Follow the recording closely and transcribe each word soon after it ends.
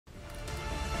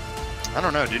I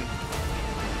don't know, dude.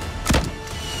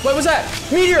 What was that?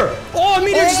 Meteor! Oh, a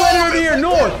meteor just landed over here,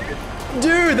 north.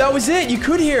 Dude, that was it. You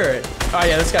could hear it. Oh,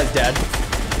 yeah, this guy's dead.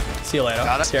 See you later.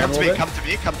 Got it. Come to me, come to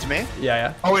me, come to me. Yeah,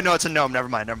 yeah. Oh, wait, no, it's a gnome. Never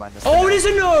mind, never mind. Oh, it is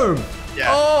a gnome. Yeah.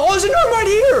 Oh, there's a gnome right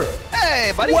here.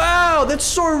 Hey, buddy. Wow, that's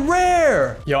so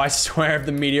rare. Yo, I swear if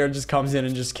the meteor just comes in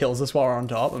and just kills us while we're on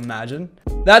top, imagine.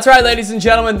 That's right, ladies and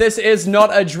gentlemen, this is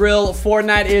not a drill.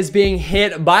 Fortnite is being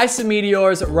hit by some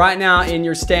meteors right now in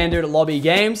your standard lobby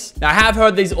games. Now, I have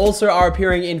heard these also are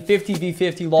appearing in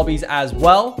 50v50 lobbies as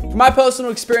well. From my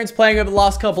personal experience playing over the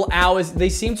last couple hours, they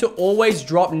seem to always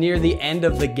drop near the end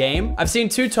of the game. I've seen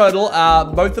 2 total,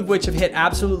 both of which have hit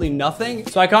absolutely nothing.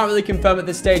 So I can't really confirm at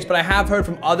this stage, but I have heard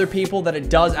from other people that it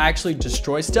does actually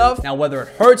destroy stuff. Now, whether it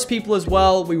hurts people as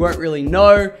well, we won't really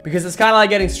know because it's kind of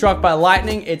like getting struck by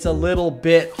lightning. It's a little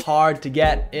bit hard to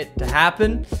get it to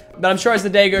happen, but I'm sure as the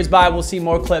day goes by we'll see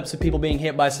more clips of people being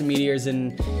hit by some meteors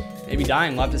and maybe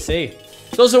dying. We'll have to see.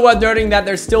 It's also worth noting that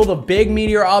there's still the big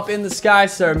meteor up in the sky,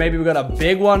 so maybe we got a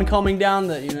big one coming down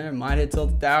that, you know, might hit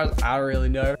tilt towers. I don't really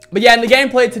know. But yeah, in the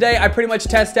gameplay today, I pretty much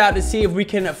test out to see if we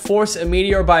can force a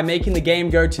meteor by making the game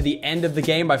go to the end of the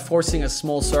game by forcing a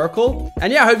small circle.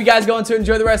 And yeah, I hope you guys go on to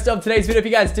enjoy the rest of today's video. If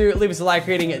you guys do, leave us a like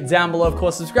rating down below. Of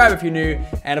course, subscribe if you're new.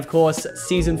 And of course,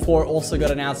 Season 4 also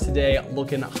got announced today.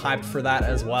 Looking hyped for that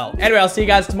as well. Anyway, I'll see you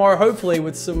guys tomorrow, hopefully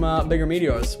with some bigger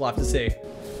meteors. We'll have to see.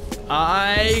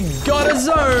 I got a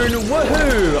zone.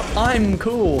 Woohoo! I'm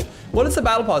cool. What does the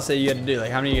battle pass say you had to do?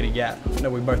 Like, how many are you gonna get? No,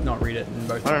 we both not read it and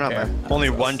both. I don't know, man. Only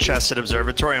one chest at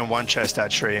observatory and one chest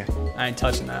at tree. I ain't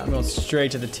touching that. I'm going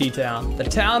straight to the T-town. The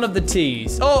town of the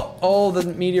T's. Oh, the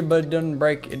meteor, but it doesn't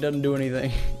break. It doesn't do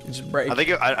anything. It just breaks.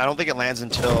 I don't think it lands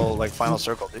until like final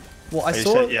circle, dude. Well,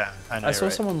 I saw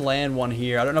someone land one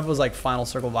here. I don't know if it was like final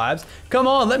circle vibes. Come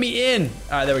on, let me in.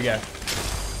 All right, there we go.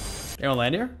 You want to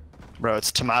land here? Bro,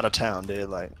 it's Tomato Town, dude.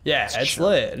 Like, yeah, it's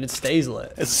lit and it stays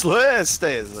lit. It's lit. It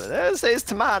stays lit. It stays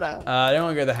tomato. I don't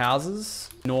want to go to the houses,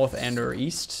 north and or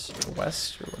east or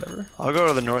west or whatever. I'll go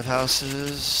to the north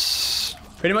houses.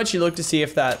 Pretty much, you look to see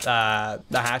if that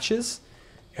the hatches,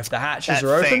 if the hatches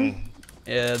are open,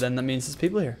 yeah, then that means there's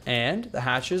people here. And the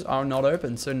hatches are not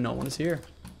open, so no one is here.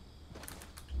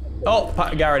 Oh,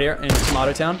 guy right here in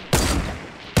Tomato Town.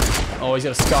 Oh, he's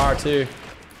got a scar too.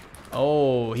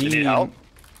 Oh, he. Did he need help?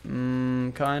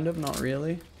 Kind of, not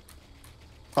really.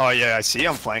 Oh yeah, I see.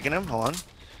 I'm flanking him. Hold on.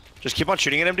 Just keep on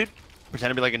shooting at him, dude.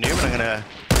 Pretend to be like a noob, and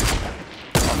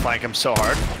I'll flank him so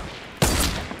hard.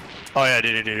 Oh yeah,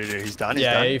 dude. He's done. He's done.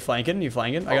 Yeah, you flanking? You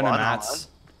flanking? I got no mats.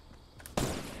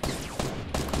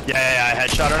 Yeah, I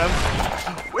headshotted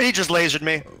him. He just lasered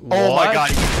me. What? Oh my god,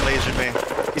 he just lasered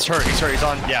me. He's hurt. He's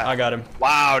on. Yeah. I got him.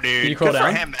 Wow, dude. Can you crawl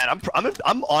down? For him, man.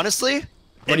 I'm honestly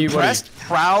impressed,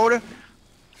 proud,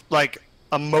 like.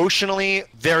 Emotionally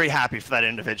very happy for that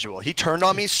individual. He turned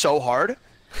on me so hard.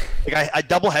 Like I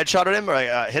double headshotted him, or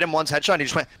I hit him once headshot, and he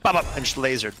just went bop, bop, and just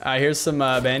lasered. Here's some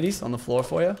bandies on the floor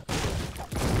for you.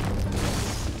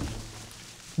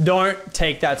 Don't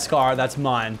take that scar. That's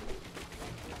mine.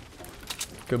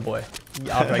 Good boy.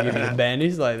 After I give you the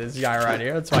bandies, like this guy right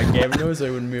here. That's why I gave him to him so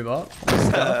he wouldn't move up.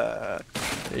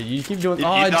 You keep doing.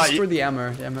 I just threw the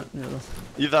ammo. Damn it.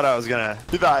 You thought I was gonna.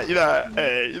 You thought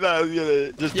I was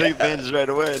gonna just take bandages right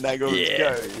away and not go.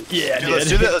 Yeah,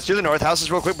 dude, let's do the north houses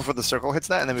real quick before the circle hits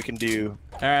that, and then we can do.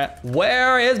 All right.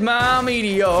 Where is my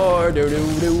meteor? Do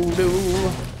do do do.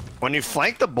 When you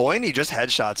flank the boy and he just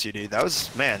headshots you, dude. That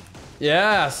was man.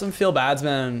 Yeah, some feel bads,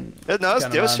 man.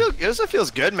 It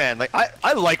feels good, man. Like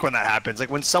I like when that happens.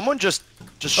 Like when someone just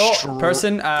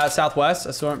person southwest.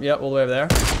 I saw him. Yep, all the way over there.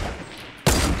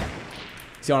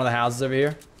 He's on one of the houses over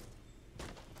here.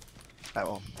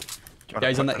 Yeah,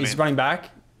 he's on that. He's running back.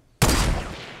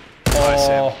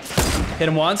 Oh, hit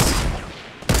him once.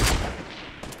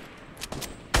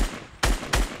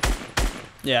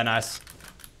 Yeah, nice.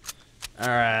 All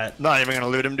right. Not even gonna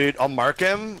loot him, dude. I'll mark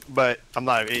him, but I'm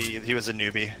not. He was a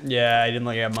newbie. Yeah, he didn't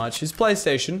look at much. He's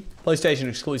PlayStation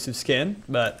exclusive skin,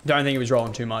 but don't think he was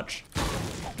rolling too much.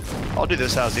 I'll do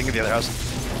this house. You can get the other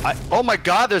house. Oh my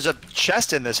God, there's a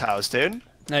chest in this house, dude.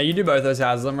 No, you do both those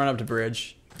houses. I'm running up to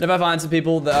bridge. If I find some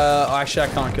people that, actually I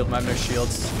can't kill them. I have no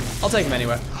shields. I'll take them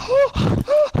anyway.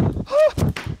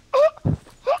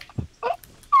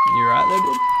 You right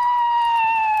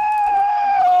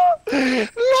there, dude?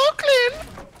 Lachlan!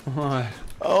 What?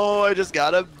 Oh, I just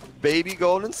got a baby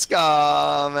golden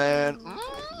scar, man.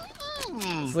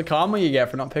 It's the karma you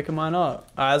get for not picking mine up.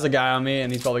 There's a guy on me,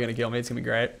 and he's probably gonna kill me. It's gonna be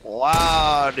great.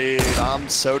 Wow, dude, I'm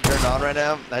so turned on right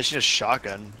now. That's just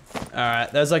shotgun. All right,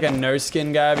 there's like a no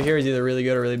skin guy over here. He's either really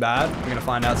good or really bad. We're gonna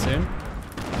find out soon.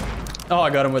 Oh, I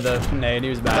got him with a nade. He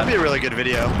was bad. That'd be a really good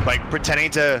video. Like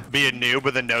pretending to be a noob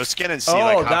with a no skin and see Oh,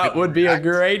 like how that people would be a react.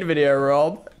 great video,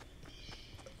 Rob.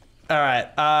 All right,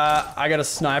 I got a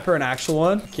sniper, an actual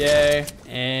one. Okay,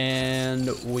 and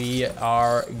we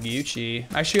are Gucci.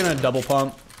 Actually gonna double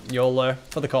pump YOLO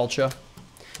for the culture.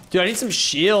 Dude, I need some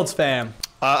shields, fam.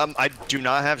 I do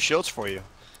not have shields for you.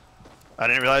 I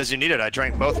didn't realize you needed. I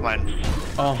drank both mine.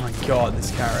 Oh my God,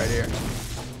 this cat right here.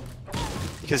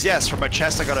 Because yes, from my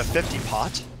chest I got a 50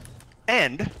 pot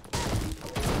and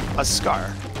a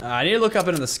scar. I need to look up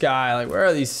into the sky. Like, where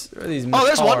are these? Where are these? Oh,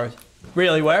 there's one.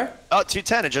 Really? Where? Oh,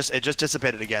 210. It just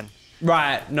dissipated again.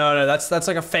 Right. No, that's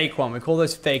like a fake one. We call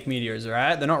those fake meteors, all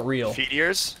right? They're not real.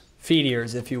 Meteors?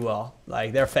 Meteors, if you will.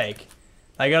 Like, they're fake.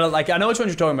 I know which ones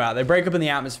you're talking about. They break up in the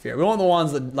atmosphere. We want the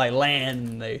ones that like land.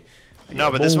 And they. No,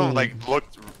 but this one like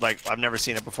looked like I've never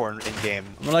seen it before in game.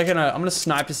 I'm gonna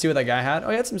snipe to see what that guy had. Oh,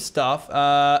 he had some stuff.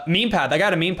 Meme pad. That guy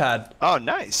had a meme pad. Oh,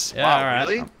 nice. Yeah, Wow, all right.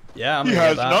 really? Yeah, I'm He gonna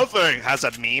has get that. nothing. Has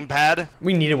a meme pad.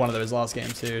 We needed one of those last game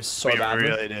too. So We badly.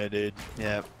 really did, dude.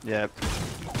 Yep.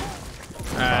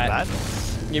 All Not right. bad.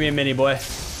 Give me a mini boy.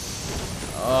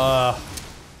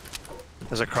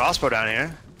 There's a crossbow down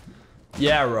here.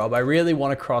 Yeah, Rob. I really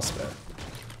want a crossbow.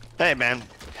 Hey, man.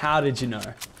 How did you know?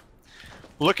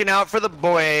 Looking out for the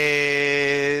boys.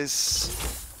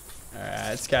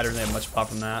 Alright, Scatter didn't have much pop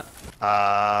from that.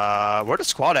 Where the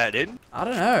squad at, dude? I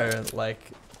don't know, like...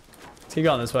 Let's keep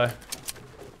going this way.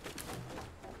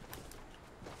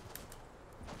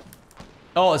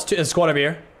 Oh, it's a squad over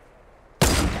here.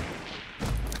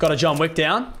 Got a John Wick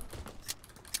down.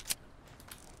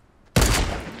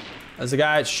 There's a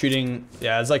guy shooting...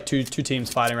 Yeah, there's like two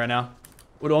teams fighting right now.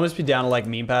 Would almost be down to like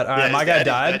meme pad. Alright, Yeah, my he's guy dead,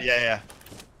 died. he's dead. Yeah.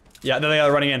 Yeah, there they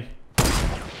are running in.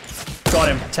 Got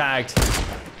him, tagged.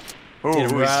 Ooh, Hit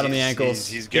him right on the ankles.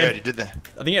 He's good. Yeah. He did the. I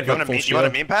think he had You want full a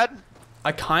shield. meme pad?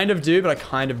 I kind of do, but I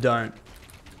kind of don't.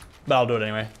 But I'll do it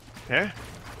anyway. Here.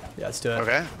 Yeah, let's do it.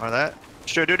 Okay. On that.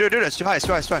 Sure. Do. It's too high. It's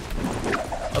too high.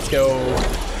 Let's go.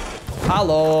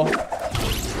 Hello.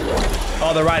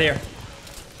 Oh, they're right here.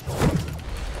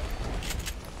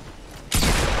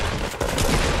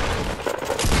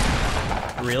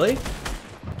 Really?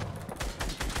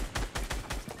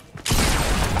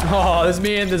 Oh, there's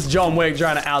me and this John Wick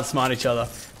trying to outsmart each other.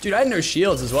 Dude, I had no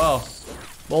shields as well.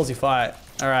 Ballsy fight.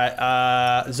 All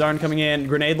right, zone coming in.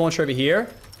 Grenade launcher over here.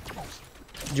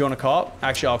 Do you want to cop?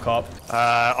 Actually, I'll cop.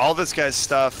 All this guy's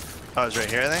stuff. Oh, it's right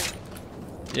here, I think.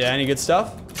 Yeah, any good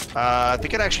stuff? I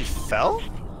think it actually fell.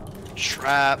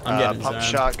 Trap. I'm getting pump zoned.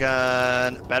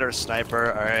 shotgun. Better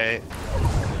sniper. All right.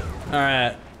 All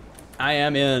right, I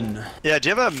am in. Yeah. Do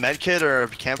you have a med kit or a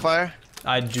campfire?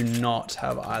 I do not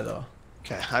have either.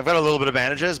 Okay. I've got a little bit of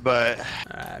bandages, but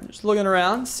Alright, I'm just looking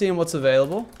around, seeing what's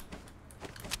available.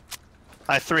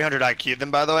 I 300 IQ'd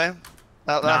them, by the way.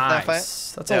 That fight.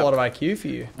 Nice. That's Yeah. a lot of IQ for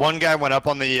you. One guy went up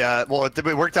on the. Well, it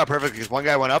worked out perfectly because one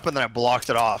guy went up and then I blocked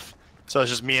it off. So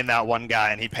it's just me and that one guy,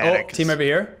 and he Oh, panicked. team over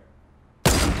here.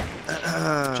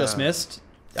 Just missed.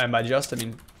 And by just, I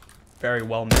mean very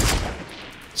well missed.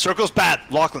 Circle's bad,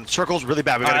 Lachlan. Circle's really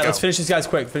bad. We gotta Alright, go. let's finish these guys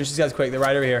quick. They're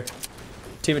right over here.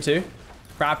 Team of two.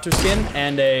 Raptor skin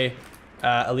and a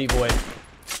elite void.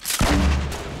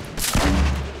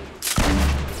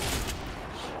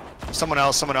 Someone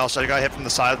else. I got hit from the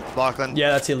side, Lachlan.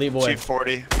 Yeah, that's the elite void.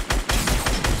 240.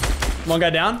 One guy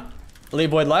down. Elite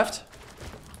void left.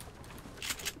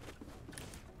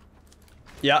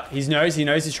 Yeah, he knows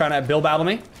he's trying to build battle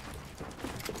me.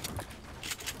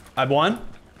 I have one.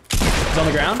 He's on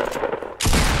the ground.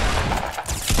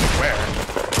 Where?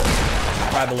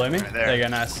 Right below me. Right there. there. You go,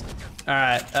 nice.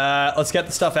 Alright, let's get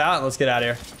the stuff out and let's get out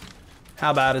of here.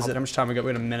 How bad is it? How much time we got?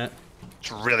 We got a minute.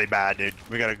 It's really bad, dude.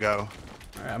 We gotta go.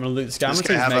 Alright, I'm gonna loot this guy. I'm This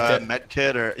gonna guy take his have med a kit. med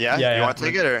kit or yeah? Yeah, You want to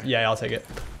take it or? Yeah, I'll take it.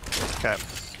 Okay.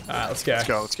 Alright, let's go.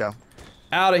 Let's go.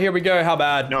 Out of here we go. How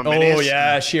bad? No Oh minis?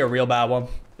 yeah, she a real bad one.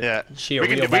 Yeah. She a we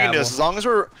can real do bad this one. as long as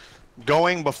we're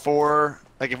going before.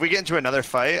 Like if we get into another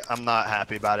fight, I'm not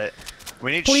happy about it.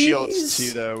 We need Please? shields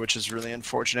too, though, which is really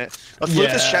unfortunate. Let's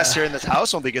loot this Yeah. chest here in this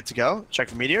house, and we'll be good to go. Check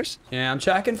for meteors. Yeah, I'm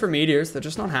checking for meteors. They're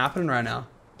just not happening right now.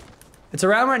 It's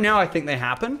around right now. I think they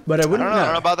happen, but I I wouldn't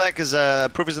don't know about that because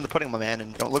proof is in the pudding, my man,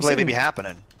 and don't look like they be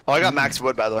happening. Oh, I got max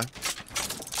wood, by the way.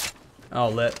 Oh,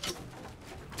 lit.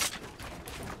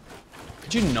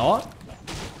 Could you not?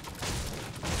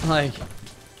 Like...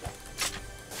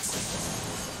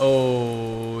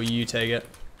 Oh, you take it.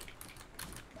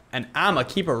 And I'ma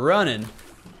keep it running.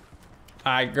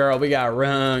 Alright, girl, we gotta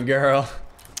run, girl.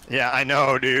 Yeah, I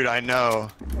know, dude. I know.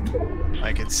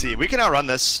 I can see. We can outrun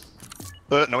this.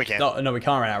 No, we can't. No, we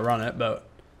can't outrun it, but...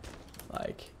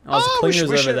 Like... Oh, there's we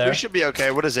cleaners over there. We should be okay.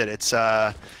 What is it? It's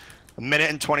a minute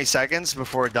and 20 seconds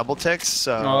before it double ticks.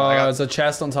 So there's a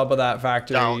chest on top of that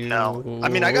factory. Don't know. I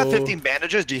mean, I got 15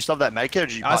 bandages. Do you still have that med kit? Or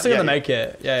did you I still got the med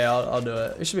kit. Yeah, I'll do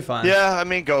it. It should be fine. Yeah, I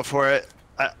mean, go for it.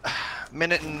 A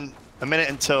minute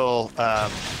until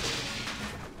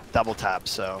double tap.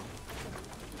 So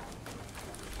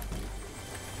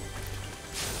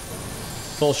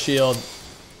full shield.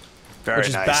 Very which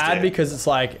is nice, bad dude. because it's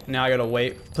like now I gotta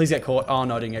wait. Please get caught. Oh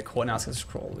no, I didn't get caught. Now it's gonna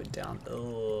scroll all the way down.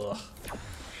 Ugh.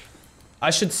 I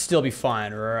should still be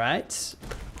fine, right?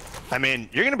 I mean,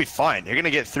 you're gonna be fine. You're gonna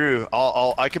get through.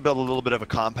 I could build a little bit of a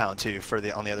compound too for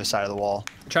on the other side of the wall.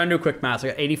 Trying to do a quick math. So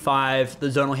I got 85. The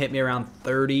zone will hit me around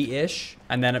 30-ish,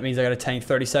 and then it means I gotta tank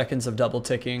 30 seconds of double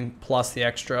ticking plus the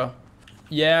extra.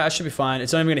 Yeah, I should be fine.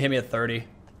 It's not even gonna hit me at 30.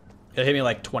 It'll hit me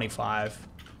like 25.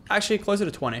 Actually, closer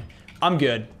to 20. I'm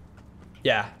good.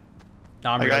 Yeah.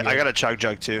 No, I'm good. I got a chug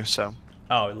jug too, so.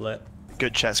 Oh, lit.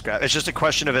 Good chest grab. It's just a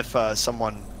question of if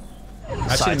someone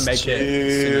I should make it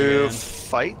to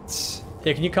fight.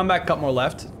 Yeah, can you come back a couple more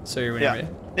left? So you're ready?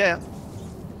 Yeah.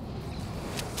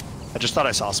 I just thought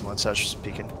I saw someone, so I was just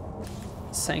peeking.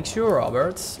 Thanks you,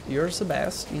 Roberts. You're the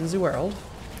best in the world.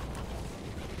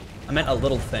 I meant a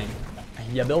little thing.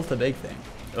 You built the big thing.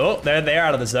 Oh, they're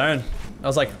out of the zone. I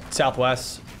was like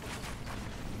southwest.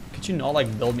 Could you not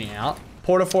like build me out?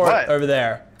 Porta fort over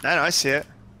there. I know, I see it.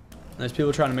 There's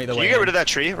people trying to make the way. Can you get rid of that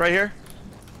tree right here?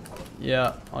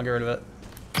 Yeah, I'll get rid of it.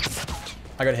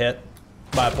 I got hit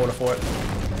by a porta fort.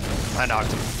 I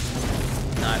knocked him.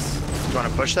 Nice. You want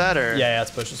to push that or? Yeah,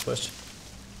 it's pushed, it's pushed.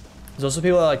 There's also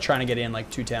people that are like trying to get in, like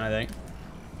 210, I think.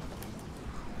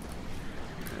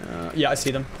 Yeah, I see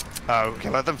them. Oh, okay,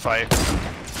 let them fight.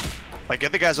 Like,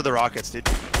 get the guys with the rockets, dude.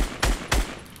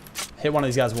 Hit one of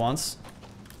these guys once.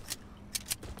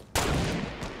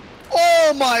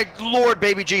 Oh my lord,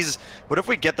 baby Jesus. What if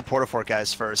we get the porta fort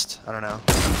guys first? I don't know.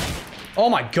 Oh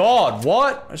my god,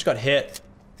 what? I just got hit.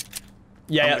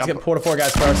 Yeah, let's get porta fort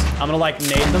guys first. I'm gonna like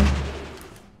nade them.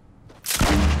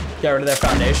 Get rid of their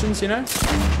foundations, you know?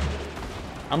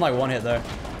 I'm like one hit though.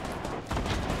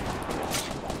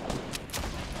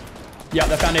 Yeah,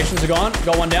 their foundations are gone.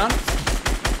 Got one down.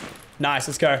 Nice,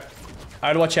 let's go. I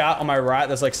gotta watch out on my right,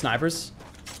 there's like snipers.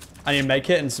 I need a med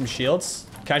kit and some shields.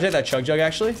 Can I take that chug jug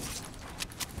actually?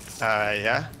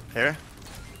 Yeah, here.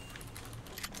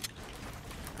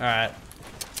 Alright.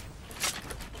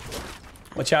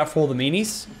 Watch out for all the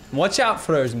meanies. Watch out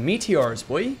for those meteors,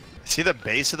 boy. See the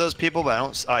base of those people, but I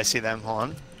don't. Oh, I see them. Hold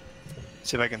on.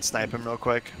 See if I can snipe him real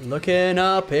quick. Looking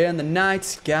up in the night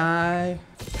sky.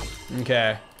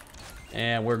 Okay.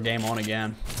 And we're game on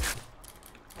again.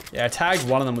 Yeah, I tagged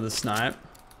one of them with a snipe.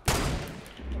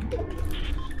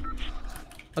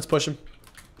 Let's push him.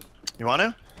 You want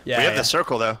to? Yeah. We have the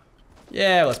circle though.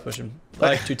 Yeah, let's push him.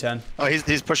 Like 210. Oh,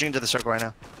 he's pushing into the circle right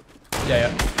now. Yeah.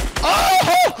 Oh!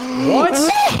 What?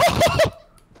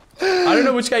 I don't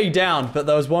know which guy you downed, but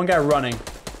there was one guy running.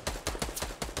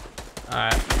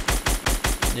 Alright.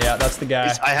 Yeah, that's the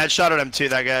guy. I headshotted him too,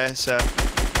 that guy, so.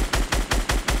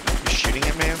 He's shooting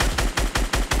at me.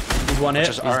 He's one hit,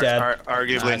 he's dead.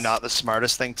 Arguably Nice. not the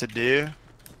smartest thing to do.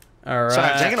 Alright. Sorry,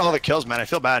 I'm taking all the kills, man. I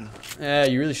feel bad. Yeah,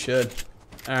 you really should.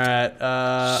 Alright,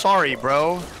 Sorry,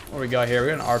 bro. what do we got here? We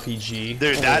got an RPG.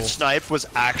 Dude, that snipe was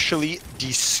actually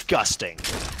disgusting.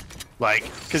 Like,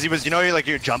 because he was, you know,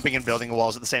 you're jumping and building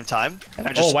walls at the same time. And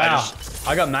I just, oh, wow.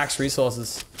 I got max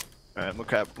resources. Alright, I'm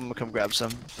gonna come grab some.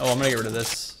 Oh, I'm gonna get rid of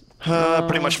this.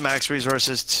 Pretty much max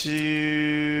resources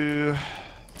too.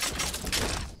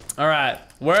 Alright,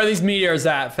 where are these meteors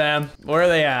at, fam? Where are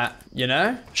they at? You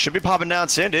know? Should be popping down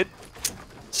soon, dude.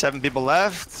 7 people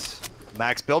left.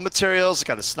 Max build materials,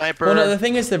 got a sniper. Well, no, the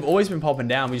thing is, they've always been popping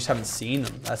down. We just haven't seen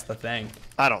them. That's the thing.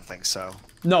 I don't think so.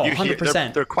 No, You hear-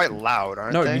 100%. They're quite loud,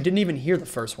 aren't they? No, you didn't even hear the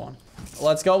first one.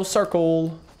 Let's go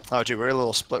circle. Oh, dude, we're a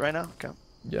little split right now? Okay.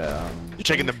 Yeah. You're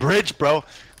taking the bridge, bro.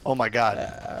 Oh my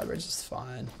god. Bridge is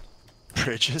fine.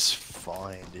 Bridge is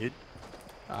fine, dude.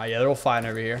 Yeah, they're all fine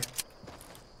over here.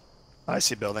 I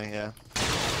see building, yeah.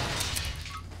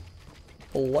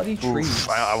 Bloody trees. Oof,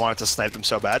 I wanted to snipe them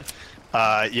so bad.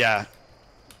 Yeah.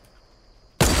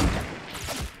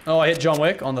 Oh, I hit John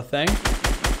Wick on the thing.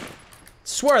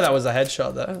 Swear that was a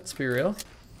headshot though, let's be real.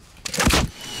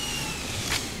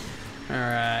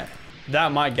 Alright.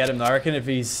 That might get him though. I reckon if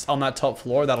he's on that top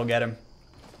floor, that'll get him.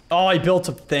 Oh, he built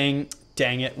a thing.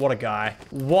 Dang it, what a guy.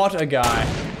 What a guy. Do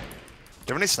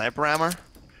you have any sniper ammo?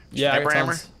 Yeah, Sniper I got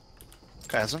hammer? tons.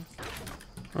 Okay, has some.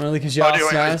 Only because you Oh, asked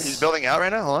dude, nice. he's building out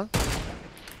right now, hold on.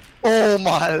 Oh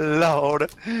my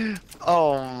lord.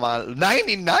 Oh my,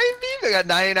 99 dude? I got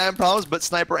 99 problems, but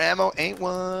sniper ammo ain't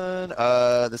one.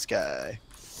 This guy.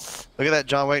 Look at that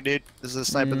John Wick, dude. This is a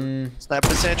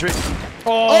sniper sentry.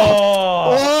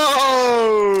 Oh!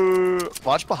 Whoa!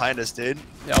 Watch behind us, dude.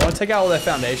 Yeah, I want to take out all their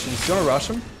foundations. Do you want to rush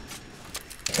them?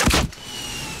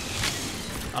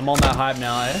 I'm on that hype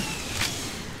now, eh?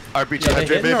 RPG Yeah, they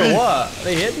hitting baby. or what? Are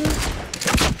they hitting?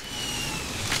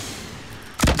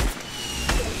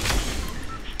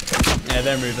 Yeah,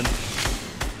 they're moving.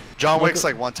 John Wick's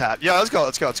like one tap. Yeah, let's go.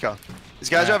 These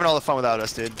guys are having all the fun without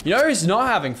us, dude. You know who's not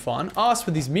having fun? Us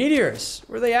with these meteors.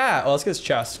 Where are they at? Oh, let's get his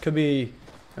chest. Could be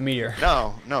a meteor.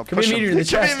 No. Could be a meteor in the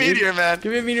chest, Could be a meteor, man.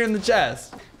 Could be a meteor in the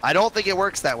chest. I don't think it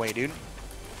works that way, dude.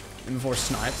 And before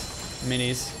sniped.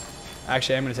 Minis.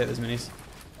 Actually, I'm gonna take those minis.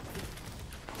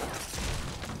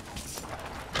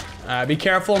 Be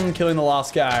careful in killing the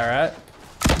last guy, alright?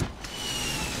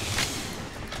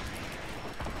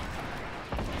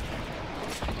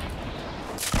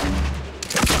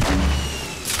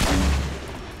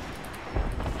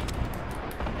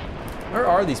 Where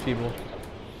are these people?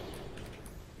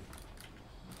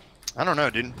 I don't know,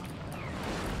 dude.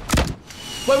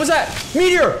 What was that?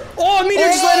 Meteor! Oh, a meteor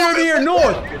just landed over here,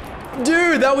 north!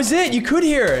 Dude, that was it. You could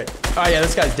hear it. Oh, yeah,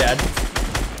 this guy's dead.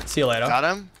 See you later. Got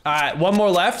him. Alright, one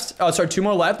more left. Oh, sorry, two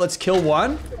more left. Let's kill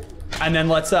one. And then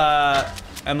let's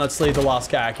leave the last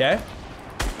guy, okay?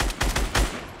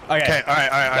 Okay,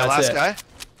 alright. Last guy.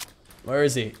 Where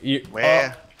is he?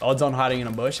 Where? Odds on hiding in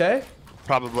a bush, eh?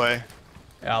 Probably.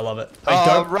 Yeah, I love it. Hey,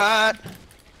 Alright.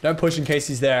 don't push in case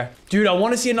he's there. Dude, I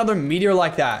want to see another meteor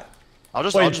like that. I'll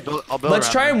build Let's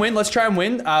try and win. Let's try and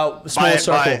win. Small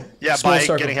circle. By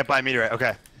getting hit by a meteorite.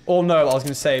 Okay. Oh no, I was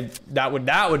gonna say that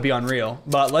would be unreal.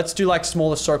 But let's do like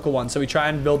smallest circle one. So we try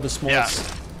and build the smallest.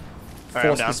 Yeah.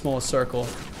 Force the smallest circle.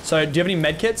 So do you have any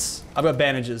med kits? I've got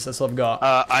bandages. That's what I've got.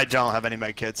 I don't have any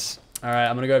med kits. All right,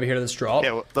 I'm gonna go over here to this drop.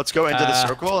 Yeah, well, let's go into the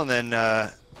circle and then.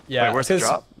 Yeah. Wait, where's the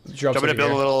drop? I'm gonna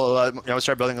build a little.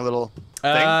 Start building a little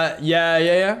thing.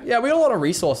 Yeah. We got a lot of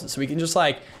resources, so we can just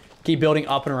like keep building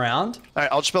up and around. All right,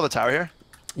 I'll just build a tower here.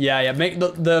 Yeah. Make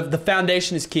the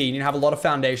foundation is key. You need to have a lot of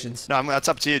foundations. No, that's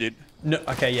up to you, dude. No,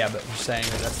 okay, yeah, but I'm just saying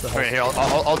that that's the whole. Okay, here,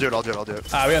 I'll do it.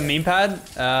 We got a meme pad,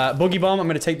 boogie bomb. I'm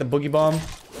gonna take the boogie bomb,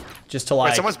 just to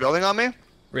like. Wait, someone's building on me?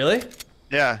 Really?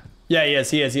 Yeah. Yeah,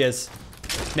 he is.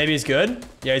 Maybe he's good.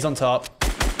 Yeah, he's on top.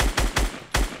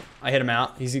 I hit him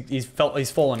out. He's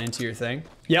fallen into your thing.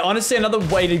 Yeah, honestly, another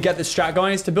way to get this strat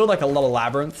going is to build like a lot of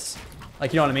labyrinths.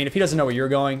 Like, you know what I mean? If he doesn't know where you're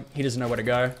going, he doesn't know where to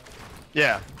go.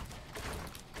 Yeah.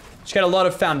 Just get a lot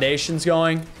of foundations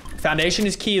going. Foundation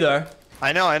is key though.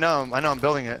 I know. I'm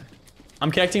building it. I'm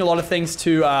connecting a lot of things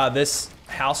to this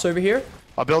house over here.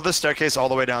 I'll build this staircase all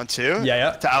the way down too.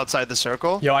 Yeah. To outside the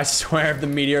circle. Yo, I swear if the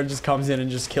meteor just comes in and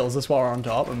just kills us while we're on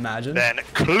top, imagine. Then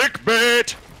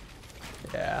clickbait.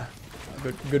 Yeah.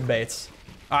 Good baits.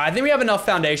 I think we have enough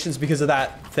foundations because of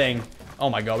that thing. Oh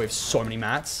my god, we have so many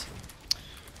mats.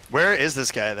 Where is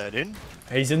this guy though, dude?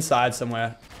 He's inside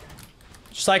somewhere.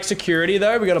 Just like security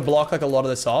though, we gotta block like a lot of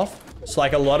this off. So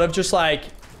like a lot of just like,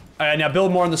 alright, now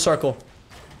build more in the circle.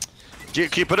 Can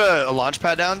you put a launch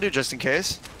pad down, dude, just in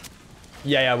case?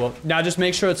 Yeah, well, now just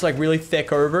make sure it's like really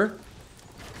thick over.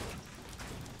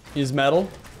 Use metal.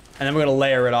 And then we're gonna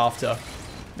layer it after.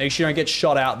 Make sure you don't get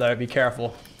shot out though, be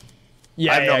careful.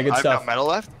 Yeah, good stuff. I have no metal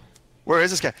left. Where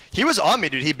is this guy? He was on me,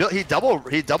 dude. He double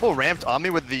ramped on me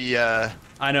with the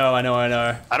I know.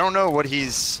 I don't know what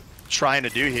he's trying to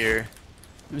do here.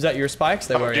 Was that your spikes?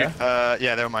 They were, dude, yeah?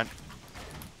 Yeah, they were mine.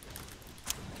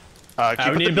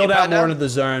 We need to build out more into the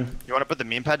zone. You want to put the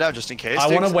meme pad down just in case? I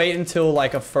want to wait until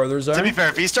like a further zone. To be fair,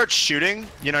 if he starts shooting,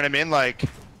 you know what I mean? Like,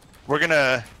 we're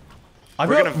gonna... I've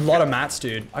got a lot of mats,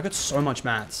 dude. I got so much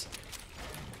mats.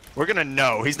 We're gonna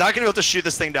know. He's not gonna be able to shoot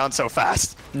this thing down so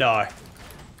fast. No.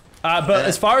 But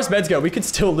as far as meds go, we could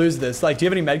still lose this. Like, do you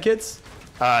have any med kits?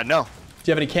 No. Do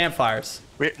you have any campfires?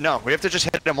 No, we have to just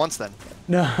hit him once then.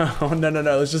 No.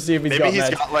 Let's just see if he's got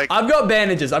meds. Got, like... I've got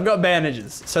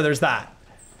bandages. So there's that.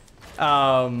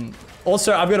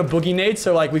 Also, I've got a boogie nade,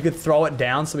 so like we could throw it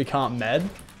down so we can't med.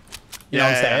 You know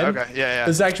what I'm saying? Okay, yeah.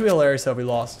 This is actually hilarious if we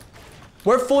lost.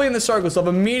 We're fully in the circle, so if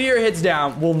a meteor hits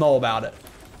down, we'll know about it.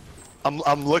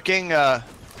 I'm looking, I'm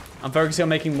focusing on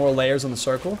making more layers on the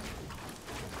circle.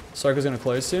 Circle's gonna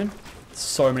close soon.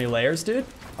 So many layers, dude.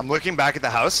 I'm looking back at the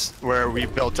house where we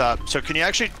built up. So can you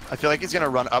actually, I feel like he's gonna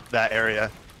run up that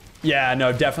area. Yeah,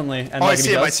 no, definitely. And oh, like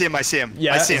I see him.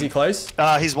 Yeah, I see him. Is he close?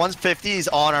 He's 150. He's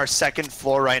on our second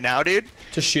floor right now, dude.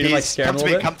 Just shoot him, like scare him a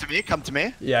little bit. Come to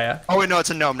me. Yeah. Oh wait, no,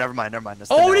 it's a gnome. Never mind.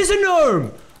 Oh, it is a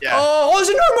gnome. Yeah. Oh, there's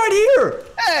a gnome right here.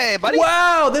 Hey, buddy.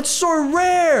 Wow, that's so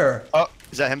rare. Oh,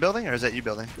 is that him building or is that you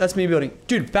building? That's me building.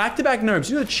 Dude, back-to-back gnomes.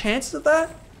 You know the chances of that?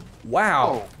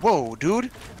 Wow. Whoa,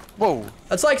 dude. Whoa.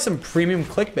 That's like some premium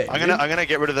clickbait. I'm gonna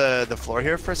get rid of the floor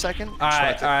here for a second. All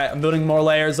right. I'm building more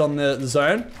layers on the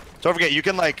zone. Don't forget, you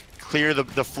can like clear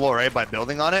the floor, right, by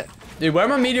building on it. Dude, where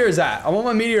my meteors at? I want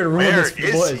my meteor to ruin this for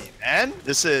the boys. He, man?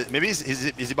 This is maybe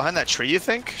is he behind that tree? You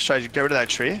think? Should I get rid of that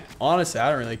tree? Honestly,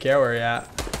 I don't really care where you're at.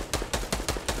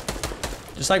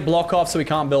 Just like block off so we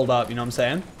can't build up. You know what I'm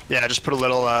saying? Yeah, just put a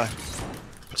little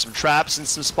put some traps in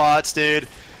some spots, dude.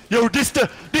 Yo, this the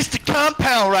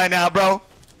compound right now, bro.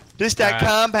 This that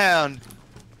compound.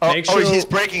 Oh, sure he's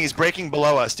breaking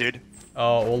below us, dude.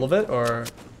 Oh, all of it, or?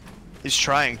 He's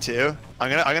trying to.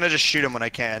 I'm gonna just shoot him when I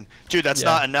can. Dude, that's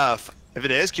not enough. If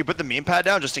it is, can you put the meme pad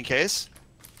down just in case?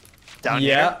 Down here?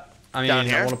 Yeah. I mean,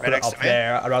 I want to put it up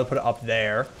there. I'd rather put it up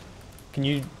there. Can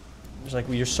you, just like,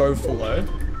 you're so full load.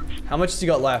 How much has he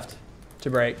got left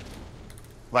to break?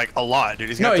 Like a lot, dude.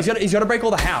 He's got to break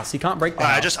all the house. He can't break the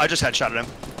house. I just headshotted him.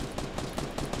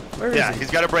 Where is he?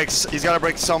 He's got to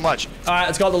break so much. All right,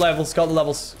 it's got the levels. Got the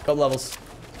levels.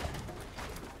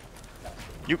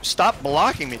 You stop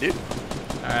blocking me, dude.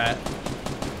 All right.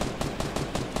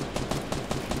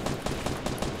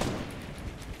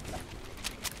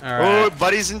 All right. Oh,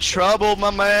 buddy's in trouble, my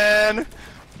man.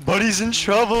 Buddy's in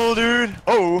trouble, dude.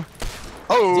 Oh.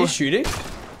 Is he shooting?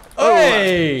 Oh.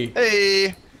 Hey.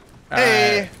 Hey.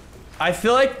 Hey. I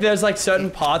feel like there's like certain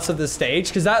parts of the stage,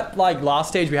 because that like last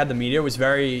stage we had the meteor was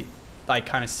very like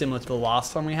kind of similar to the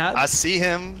last one we had. I see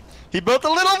him. He built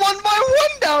a little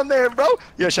 1x1 down there, bro.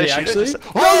 Yo, should I shoot it?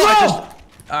 Oh,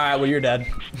 all right, well, you're dead.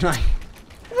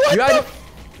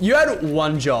 You had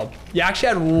one job. You actually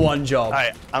had one job. All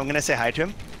right, I'm gonna say hi to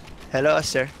him. Hello,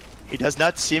 sir. He does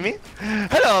not see me.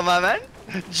 Hello, my man.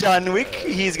 John Wick.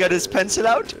 He's got his pencil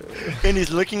out and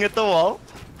he's looking at the wall.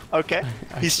 Okay.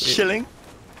 He's chilling.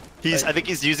 I think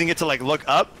he's using it to like look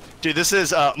up. Dude, this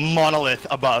is a monolith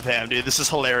above him, dude. This is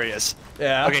hilarious.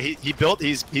 Yeah. Okay,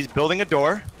 he's building a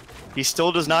door. He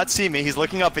still does not see me. He's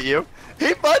looking up at you.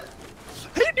 Hey, bud.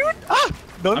 Hey, dude.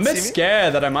 Don't I'm a bit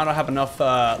scared that I might not have enough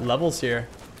levels here.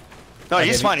 No,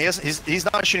 he's fine. He's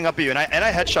not shooting up at you, and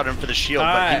I headshot him for the shield.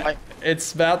 But he might...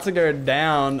 It's about to go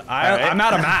down. I'm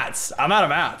out of mats.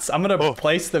 I'm gonna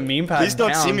place the meme pad. Please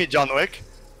don't see me, John Wick.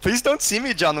 Please don't see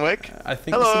me, John Wick. I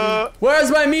think. Hello.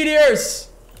 Where's my meteors?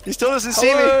 He still doesn't see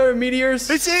me. Hello, meteors.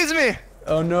 He sees me.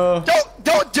 Oh no.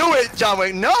 Don't do it, John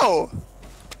Wick. No.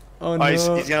 Oh no. He's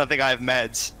gonna think I have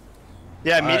meds.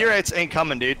 Yeah, meteorites ain't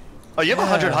coming, dude. Oh, you have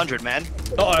 100, man.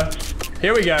 Uh oh.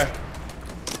 Here we go.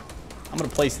 I'm gonna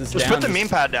place this down. Just put the meme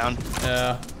pad down.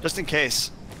 Yeah. Just in case.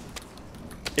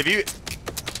 If you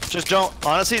just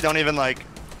honestly, don't even like.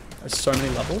 There's so many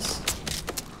levels.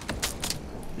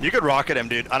 You could rocket him,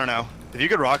 dude. I don't know. If you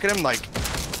could rocket him, like.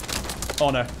 Oh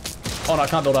no. Oh no, I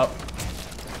can't build up.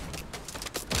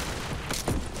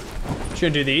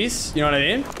 Should I do these? You know what I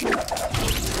mean?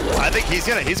 I think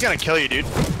he's gonna kill you, dude.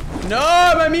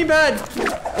 No, my meme pad.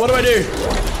 What do I do?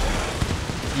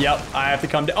 Yep, I have to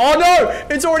come down. Oh no!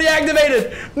 It's already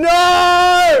activated!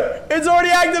 No! It's already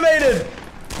activated!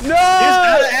 No! He's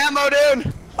out of ammo,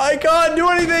 dude! I can't do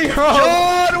anything wrong!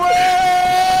 John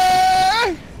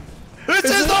Wick! This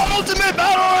is the ultimate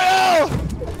battle royale!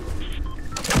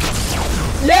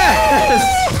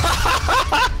 Yes!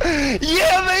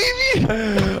 Yeah, baby!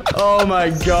 Oh my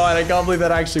god, I can't believe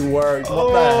that actually worked.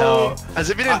 What the hell? As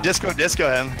if you didn't disco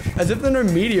him. As if there's no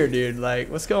meteor, dude. Like,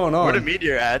 what's going on? Where the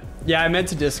meteor at? Yeah, I meant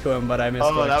to disco him, but I missed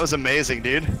it. Oh, that was amazing,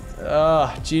 dude.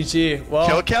 GG.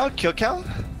 Well, kill count?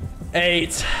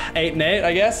 8 and 8,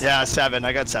 I guess. Yeah, 7.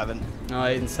 I got 7. Oh,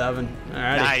 8 and 7.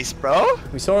 Alrighty. Nice, bro.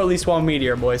 We saw at least one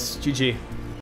meteor, boys. GG.